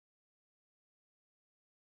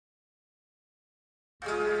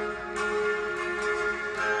Bye,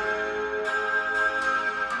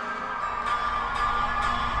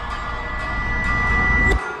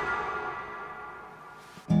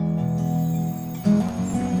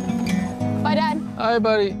 Dad. Hi,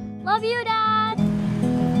 buddy. Love you, Dad.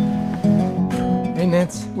 Hey,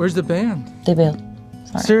 Nance, where's the band? They bailed.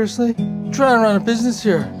 Sorry. Seriously? Try and run a business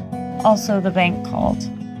here. Also, the bank called.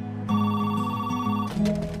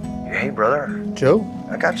 Hey, brother. Joe?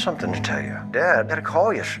 I got something to tell you. Dad had a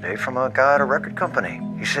call yesterday from a guy at a record company.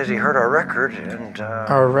 He says he heard our record and,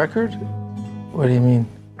 Our record? What do you mean?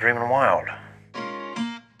 Dreamin' Wild.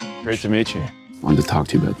 Great to meet you. Wanted to talk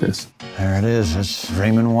to you about this. There it is. It's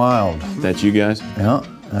Dreamin' Wild. That you guys? Yeah,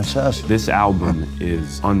 that's us. This album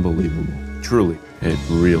is unbelievable. Truly. It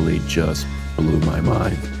really just blew my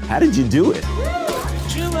mind. How did you do it?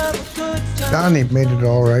 Donnie made it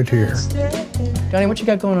all right here. Donnie, what you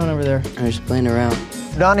got going on over there? I'm just playing around.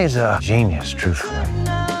 Donnie's a genius, truthfully.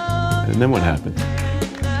 And then what happened?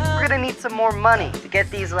 We're gonna need some more money to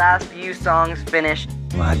get these last few songs finished.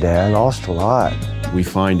 My dad lost a lot. We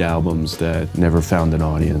find albums that never found an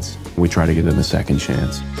audience. We try to give them a second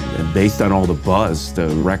chance. And based on all the buzz the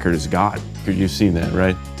record has got, you've seen that,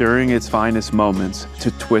 right? During its finest moments,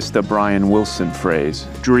 to twist a Brian Wilson phrase,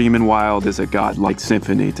 Dreamin' Wild is a godlike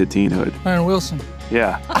symphony to teenhood. Brian Wilson.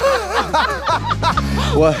 Yeah.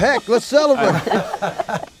 Well, heck, let's celebrate.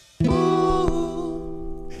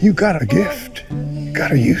 You got a gift. You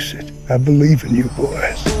gotta use it. I believe in you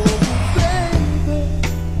boys.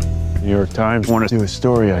 New York Times want to do a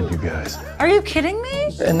story on you guys. Are you kidding me?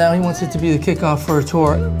 And now he wants it to be the kickoff for a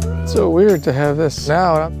tour. It's so weird to have this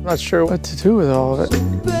now, and I'm not sure what to do with all of it.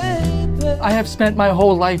 I have spent my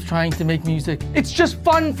whole life trying to make music. It's just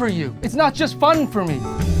fun for you. It's not just fun for me.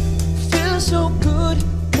 Feels so good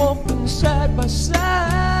walking side by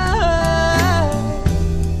side.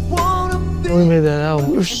 When we made that album,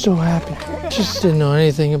 we were so happy. Just didn't know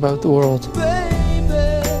anything about the world.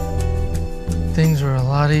 Things were a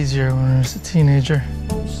lot easier when I was a teenager.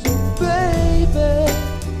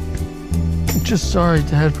 I'm just sorry,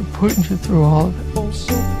 Dad, for putting you through all of it.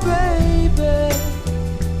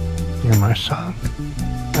 You're my son.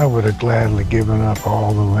 I would have gladly given up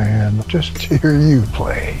all the land just to hear you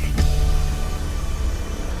play.